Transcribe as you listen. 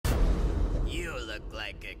look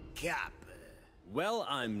like a cop. Well,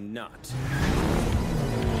 I'm not.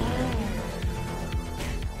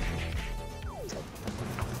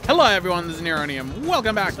 Hello everyone, this is Neronium.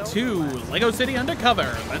 Welcome back to Lego City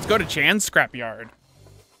Undercover. Let's go to Chan's scrapyard.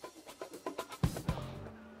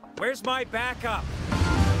 Where's my backup?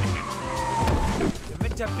 You're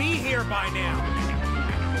meant to be here by now.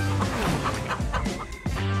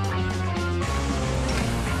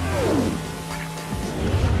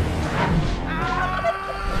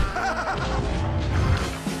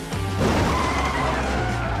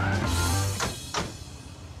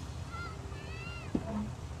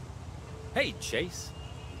 Hey, Chase.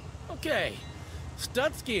 Okay,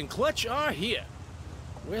 Studsky and Clutch are here.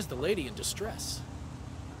 Where's the lady in distress?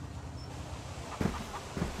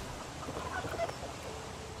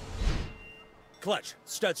 Clutch,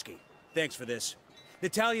 Studsky, thanks for this.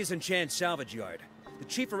 Natalia's in Chan's salvage yard. The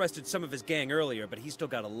chief arrested some of his gang earlier, but he's still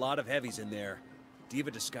got a lot of heavies in there. Do you have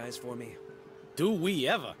a disguise for me? Do we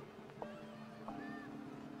ever?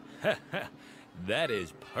 That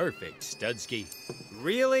is perfect, Studsky.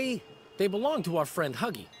 Really? They belong to our friend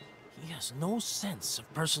Huggy. He has no sense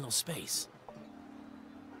of personal space.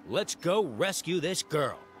 Let's go rescue this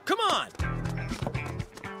girl. Come on!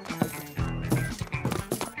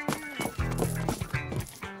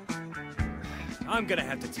 I'm gonna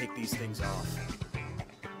have to take these things off.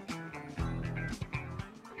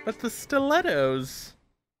 But the stilettos.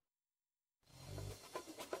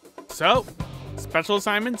 So, special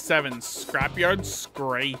assignment 7, scrapyard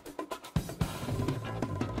scrape.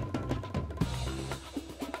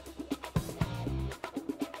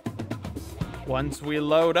 Once we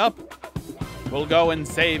load up, we'll go and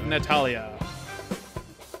save Natalia.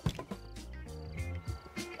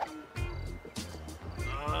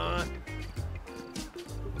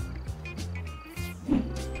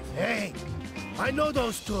 Hey, I know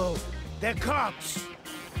those two. They're cops.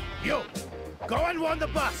 You, go and warn the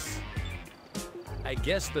bus. I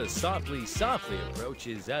guess the softly approach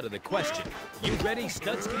is out of the question. You ready,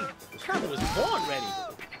 Studsky? Colonel was born ready.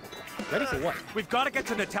 Ready for what? We've got to get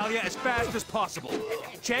to Natalia as fast as possible.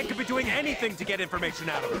 Chan could be doing anything to get information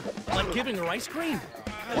out of her. Like giving her ice cream?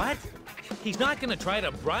 What? He's not gonna try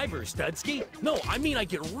to bribe her, Studsky. No, I mean I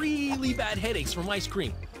get really bad headaches from ice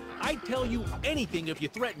cream. I'd tell you anything if you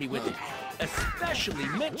threaten me with it. Especially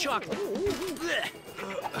mint chocolate.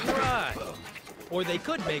 Right. Or they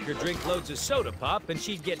could make her drink loads of soda pop and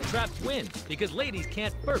she'd get trapped wind, because ladies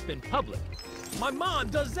can't burp in public. My mom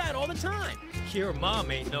does that all the time. Your mom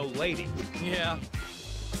ain't no lady. Yeah.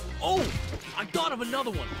 Oh, I thought of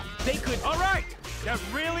another one. They could... All right, that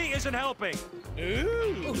really isn't helping.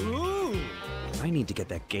 Ooh. I need to get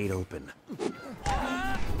that gate open. All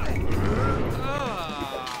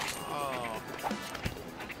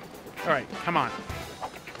right, come on.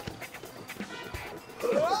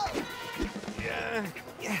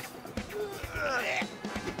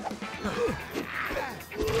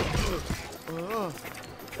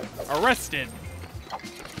 Arrested.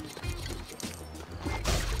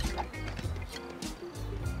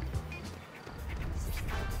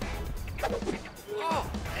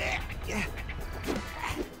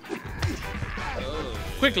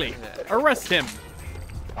 Quickly, arrest him.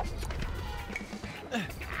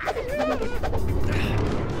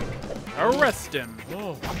 Arrest him.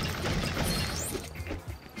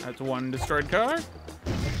 That's one destroyed car.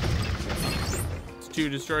 It's 2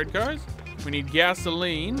 destroyed cars. We need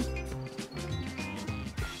gasoline.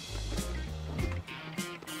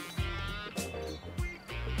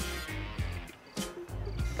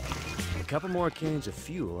 A couple more cans of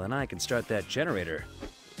fuel and I can start that generator.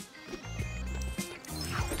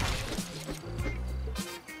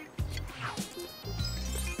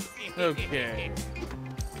 Okay.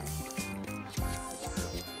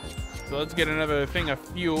 So let's get another thing of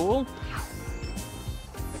fuel.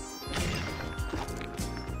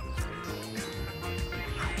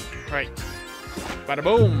 Right. Bada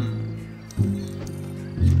boom.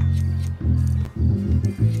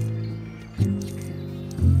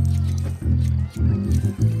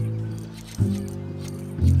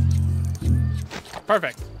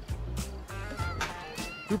 Perfect.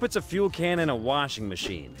 Who puts a fuel can in a washing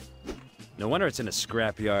machine? No wonder it's in a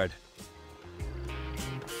scrapyard.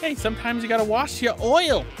 Hey, sometimes you gotta wash your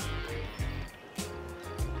oil.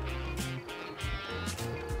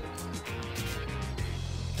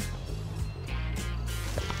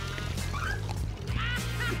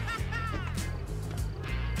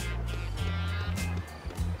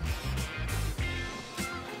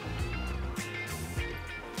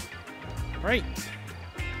 Right.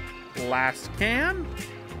 Last can.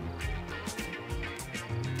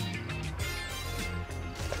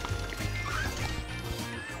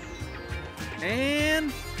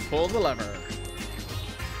 And pull the lever.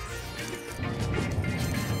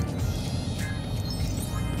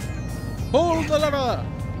 Pull the lever!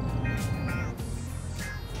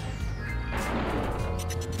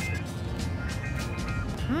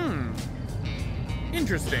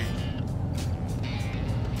 Interesting.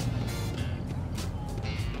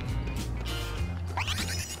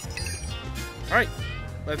 All right,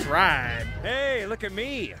 let's ride. Hey, look at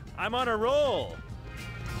me. I'm on a roll.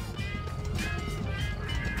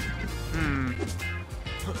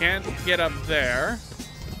 Can't get up there.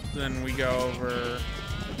 Then we go over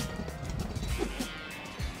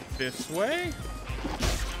this way.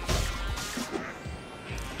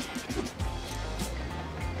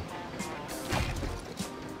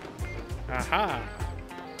 Aha.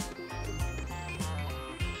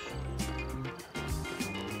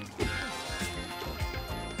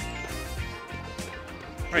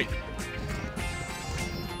 Right.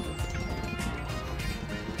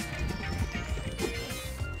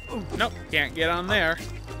 Nope, can't get on there.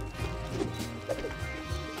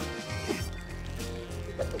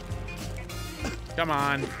 Come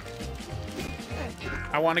on.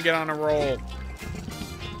 I want to get on a roll.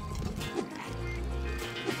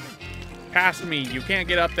 Past me, you can't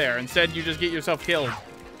get up there. Instead, you just get yourself killed.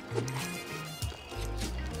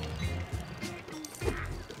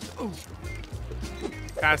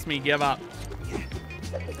 Past me, give up.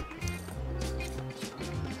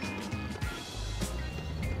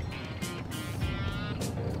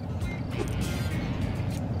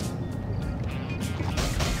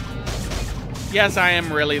 Yes, I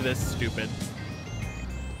am really this stupid.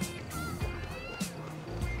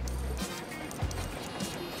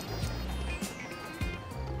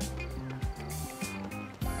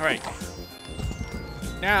 All right.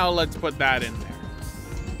 Now let's put that in there.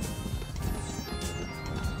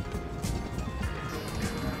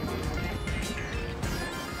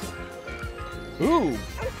 Ooh.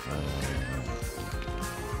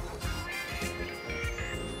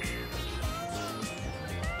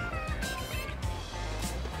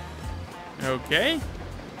 Okay.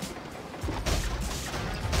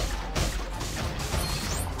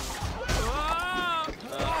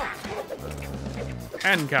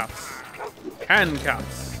 Handcuffs.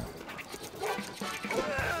 Handcuffs.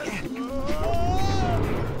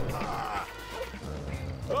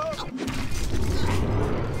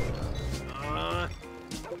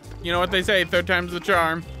 You know what they say, third time's the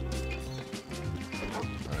charm.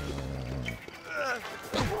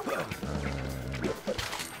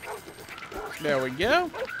 There we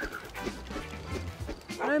go.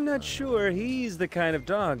 I'm not sure he's the kind of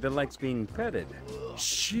dog that likes being petted.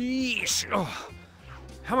 Sheesh. Oh,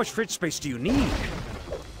 how much fridge space do you need?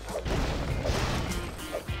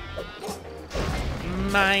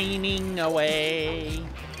 Mining away.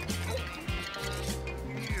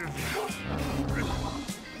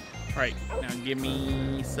 Right, now give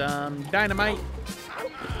me some dynamite.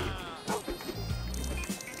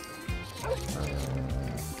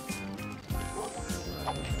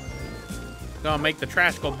 Gonna make the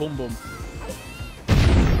trash go boom boom.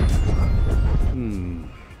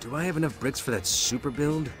 Do I have enough bricks for that super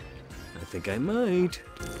build? I think I might.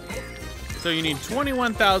 So you need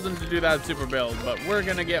 21,000 to do that super build, but we're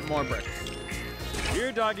gonna get more bricks.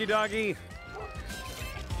 Here, doggy doggy.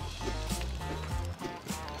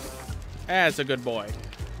 That's a good boy.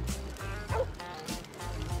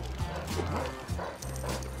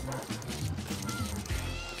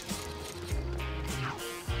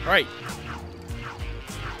 All right.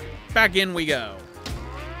 Back in we go.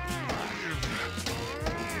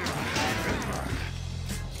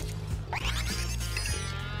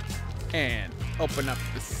 And open up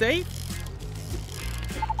the safe.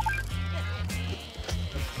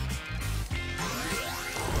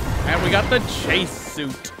 And we got the chase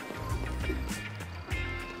suit.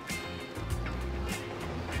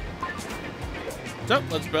 So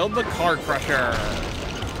let's build the car crusher.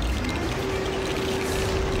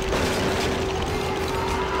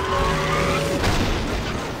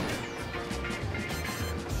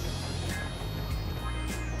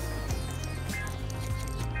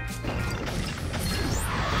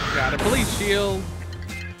 Got a police shield.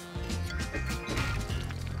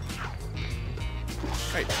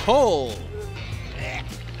 Right, pull.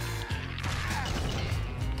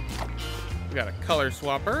 We got a color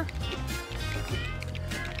swapper.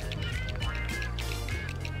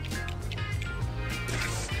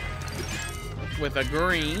 With a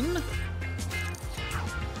green.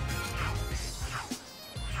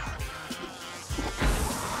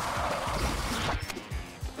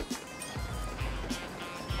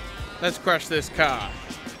 Let's crush this car.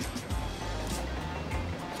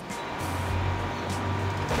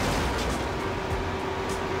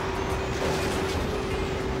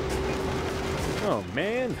 Oh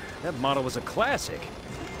man, that model was a classic.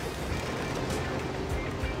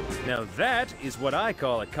 Now that is what I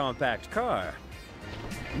call a compact car.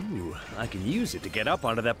 Ooh, I can use it to get up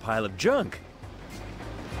onto that pile of junk.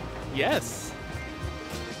 Yes.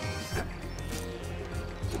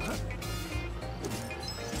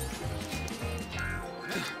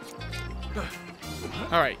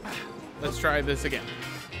 All right, let's try this again.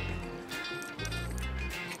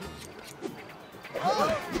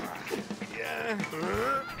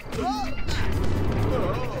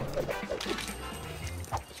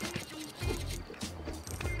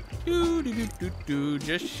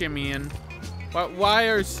 Just shimmying. But why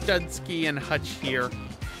are Studsky and Hutch here?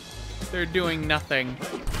 They're doing nothing.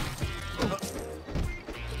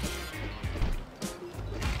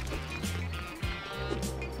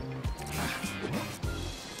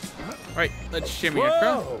 Right, let's shimmy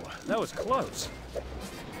across. Whoa, that was close.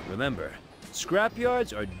 Remember,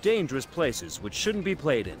 scrapyards are dangerous places which shouldn't be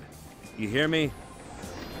played in. You hear me?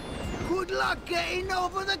 Good luck getting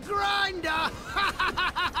over the grinder!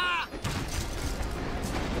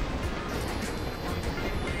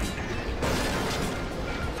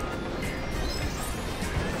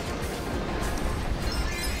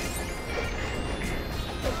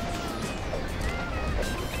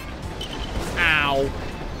 Ow.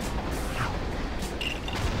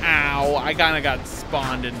 Ow, I kind of got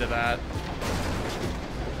spawned into that.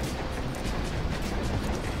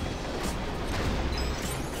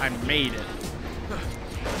 I made it.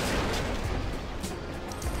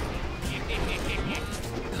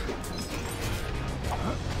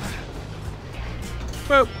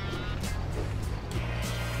 Boop.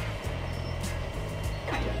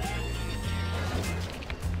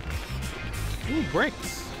 Ooh,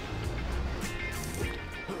 bricks.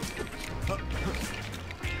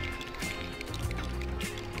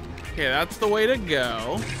 Okay, that's the way to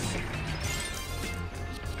go.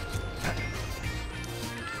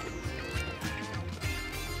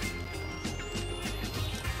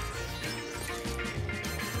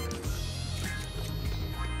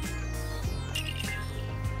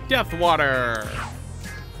 Death water.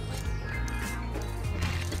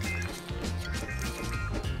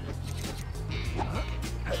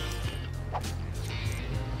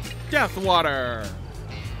 Death water.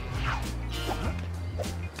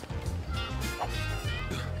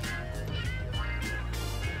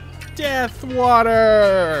 Death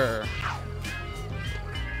water.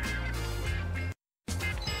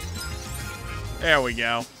 There we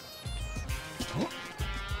go.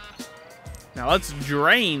 Now let's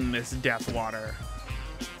drain this death water.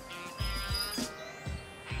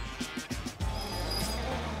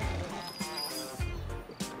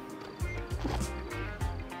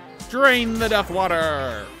 Drain the death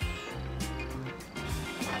water.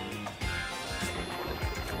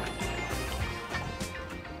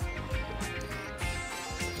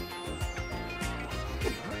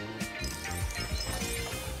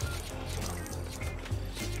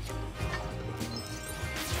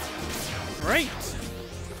 Right.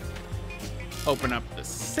 Open up the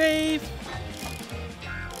safe.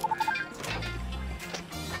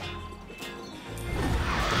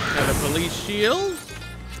 Another police shield.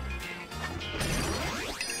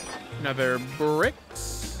 Another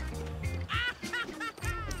bricks.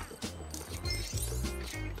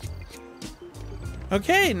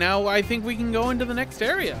 Okay, now I think we can go into the next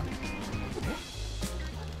area.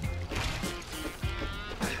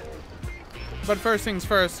 But first things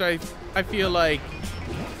first, I feel like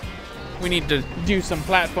we need to do some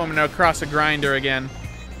platforming across a grinder again.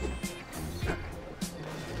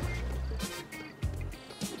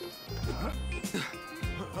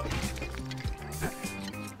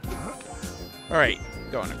 All right,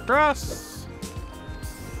 going across.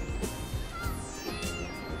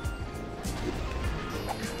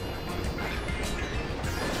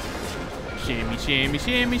 Shimmy, shimmy,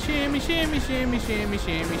 shimmy, shimmy, shimmy, shimmy, shimmy, shimmy,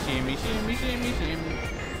 shimmy, shimmy, shimmy, shimmy.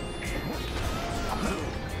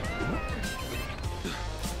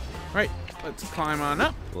 Right, let's climb on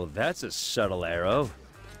up. Well, that's a subtle arrow.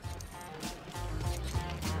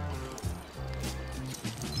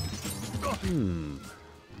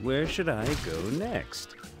 Where should I go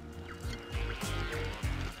next?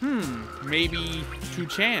 Maybe to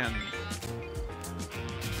Chan.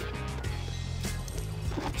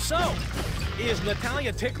 So, is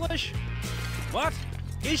Natalia ticklish? What?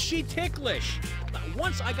 Is she ticklish?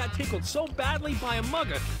 Once I got tickled so badly by a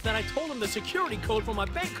mugger that I told him the security code for my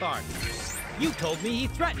bank card. You told me he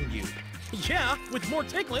threatened you. Yeah, with more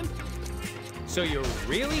tickling. So you're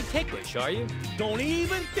really ticklish, are you? Don't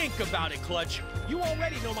even think about it, Clutch. You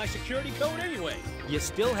already know my security code anyway. You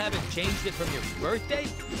still haven't changed it from your birthday?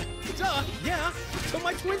 Duh, yeah, to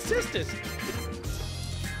my twin sisters.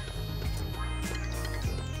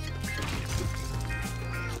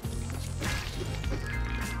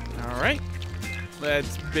 All right.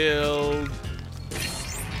 Let's build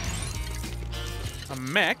a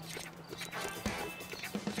mech.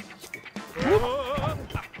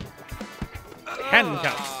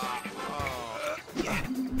 Handcuffs.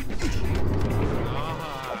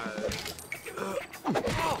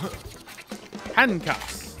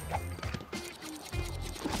 Handcuffs.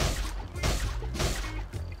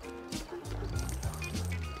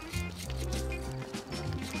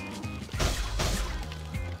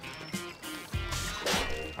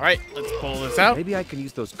 All right, let's pull this out. Maybe I can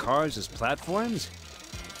use those cars as platforms?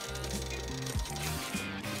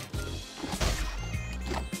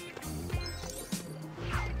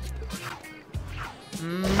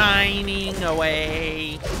 Mining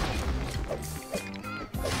away.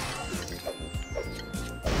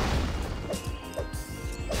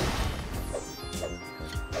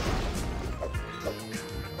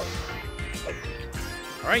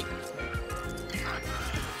 All right.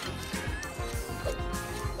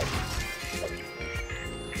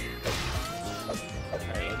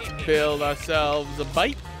 Let's build ourselves a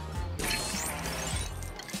bite.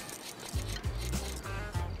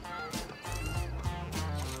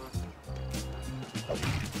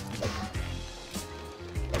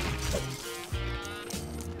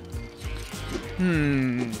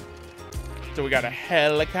 So we got a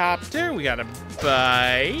helicopter, we got a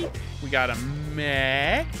bike, we got a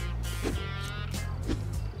mech.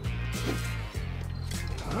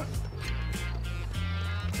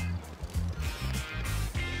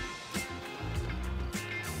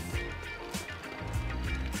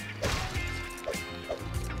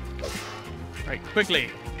 Right, quickly.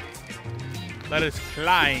 Let us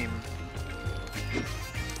climb.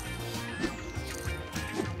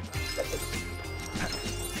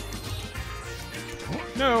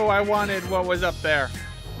 No, I wanted what was up there.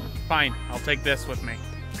 Fine, I'll take this with me.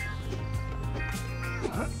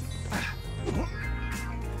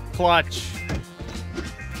 Clutch.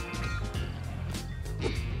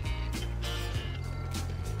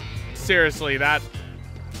 Seriously, that...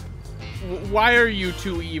 Why are you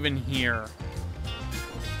two even here?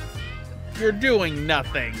 You're doing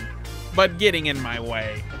nothing but getting in my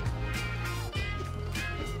way.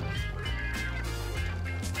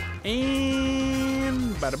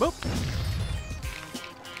 And bada boop.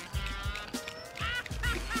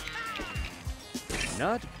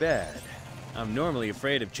 Not bad. I'm normally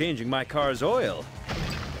afraid of changing my car's oil.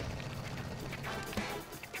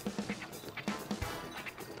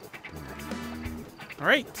 All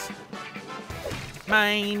right.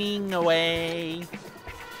 Mining away.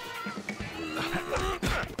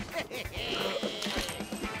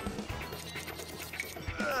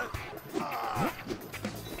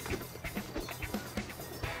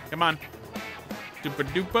 Come on. Dupa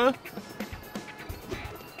dupa.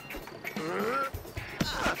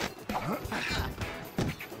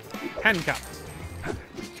 Handcuffs.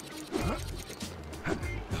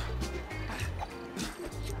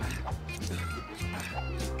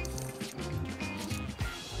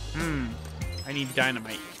 I need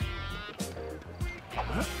dynamite.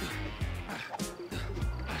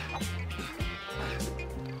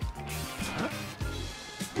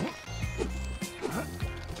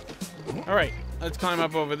 All right, let's climb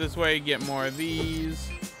up over this way, get more of these.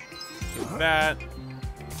 Get that.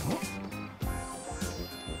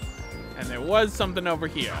 And there was something over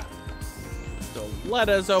here. So let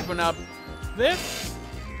us open up this.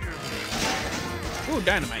 Ooh,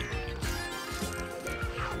 dynamite.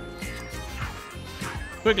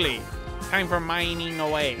 Quickly, time for mining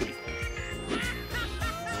away.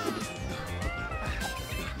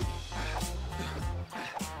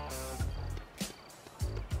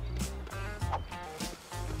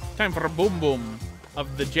 Time for a boom boom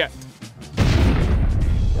of the jet.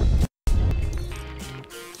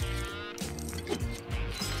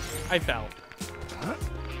 I fell.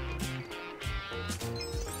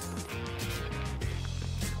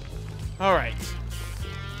 All right.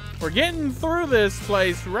 We're getting through this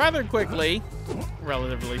place rather quickly,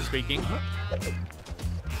 relatively speaking.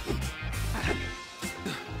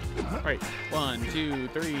 All right. 1, 2,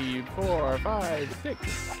 3, 4, 5,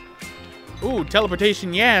 6. Ooh,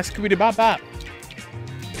 teleportation, yeah, Scooby Bop Bop. A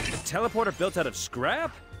teleporter built out of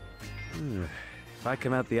scrap? If I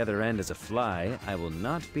come out the other end as a fly, I will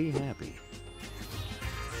not be happy.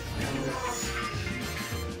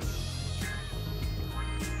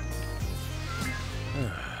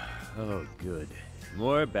 Oh, good.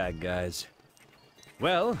 More bad guys.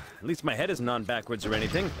 Well, at least my head isn't on backwards or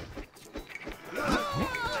anything.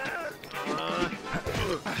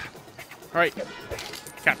 Alright.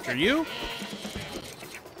 Capture you.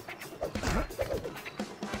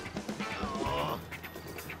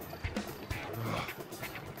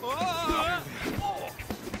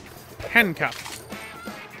 Handcuffs.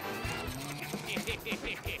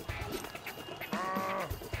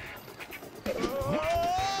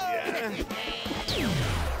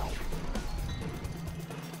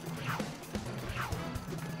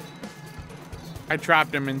 I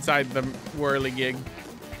trapped him inside the whirligig.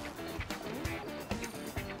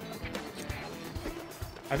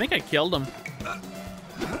 I think I killed him.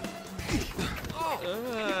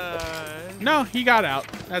 No, he got out.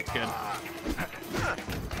 That's good.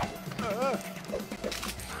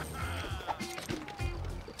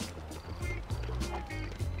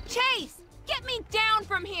 Chase! Get me down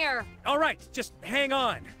from here! All right, just hang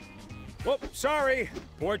on. Whoop, sorry.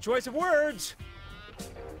 Poor choice of words.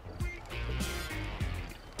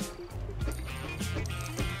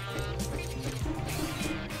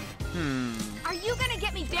 Are you gonna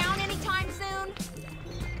get me down anytime soon?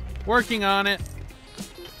 Working on it.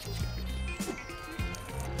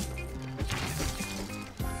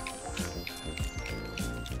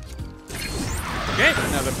 Okay,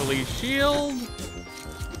 another police shield.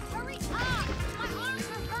 Hurry up! My arms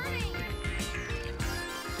are hurting!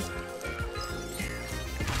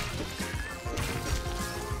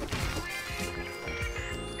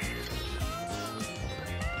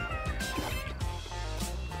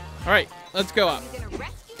 All right, let's go up. Are you gonna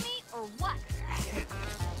rescue me or what?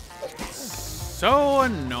 So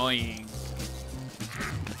annoying.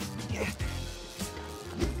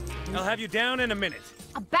 I'll have you down in a minute.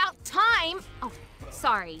 About time! Oh,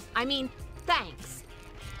 sorry. I mean, thanks.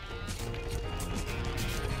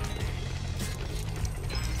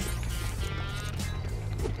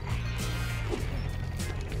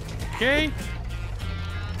 Okay.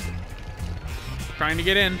 Trying to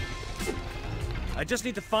get in. I just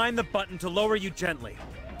need to find the button to lower you gently.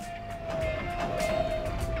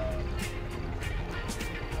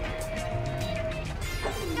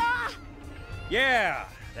 Ah! Yeah,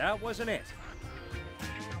 that wasn't it.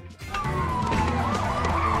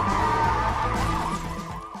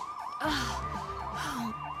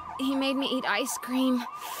 He made me eat ice cream.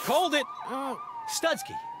 Hold it!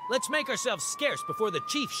 Studsky, let's make ourselves scarce before the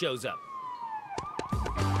chief shows up.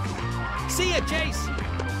 See ya, Chase!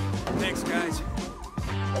 Thanks, guys.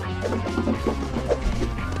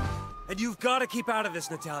 And you've got to keep out of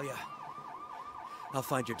this, Natalia. I'll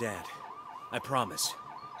find your dad. I promise.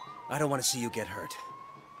 I don't want to see you get hurt.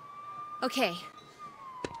 Okay.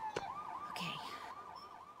 Okay.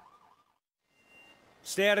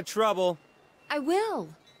 Stay out of trouble. I will.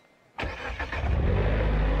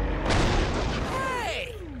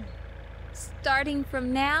 Hey! Starting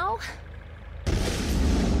from now?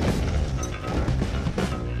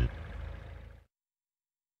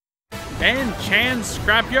 And Chan's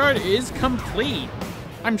scrapyard is complete.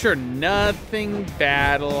 I'm sure nothing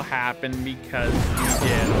bad'll happen because you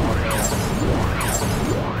did all this.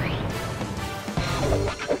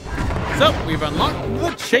 So, we've unlocked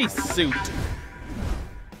the chase suit.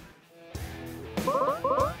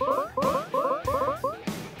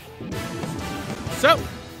 So,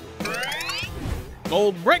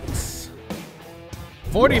 gold bricks,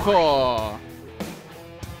 44.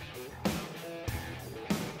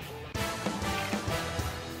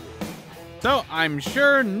 So, I'm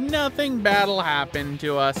sure nothing bad'll happen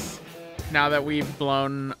to us now that we've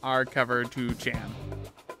blown our cover to Chan.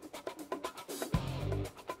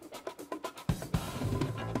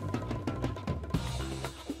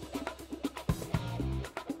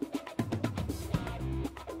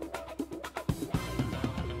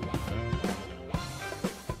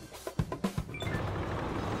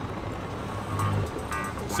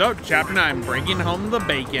 So, Chapter 9, bringing home the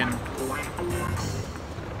bacon.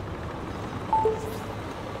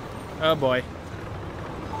 Oh boy.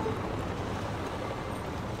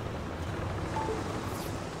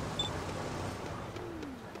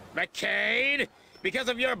 McCain, because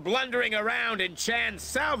of your blundering around in Chan's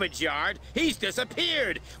salvage yard, he's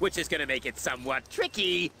disappeared, which is gonna make it somewhat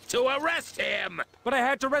tricky to arrest him. But I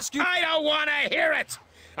had to rescue... I don't want to hear it!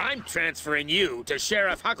 I'm transferring you to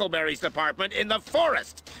Sheriff Huckleberry's department in the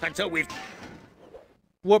forest until we've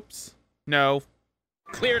Whoops. No.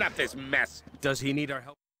 cleared up this mess. Does he need our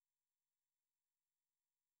help?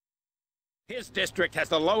 His district has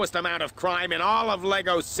the lowest amount of crime in all of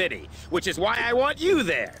Lego City, which is why I want you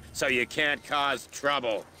there, so you can't cause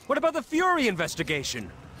trouble. What about the Fury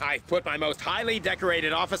investigation? I've put my most highly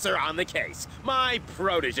decorated officer on the case, my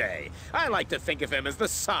protege. I like to think of him as the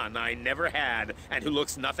son I never had, and who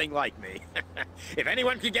looks nothing like me. If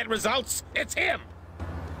anyone can get results, it's him!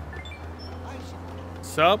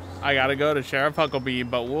 So, I gotta go to Sheriff Huckabee,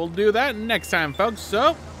 but we'll do that next time, folks.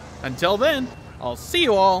 So, until then, I'll see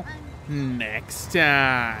you all next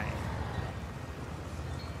time.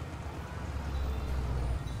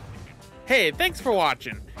 Hey, thanks for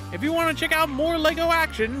watching. If you want to check out more LEGO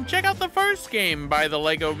action, check out the first game by the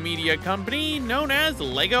LEGO Media Company known as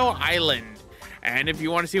LEGO Island. And if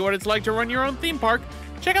you want to see what it's like to run your own theme park,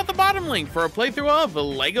 check out the bottom link for a playthrough of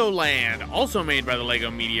LEGOland, also made by the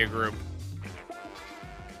LEGO Media Group.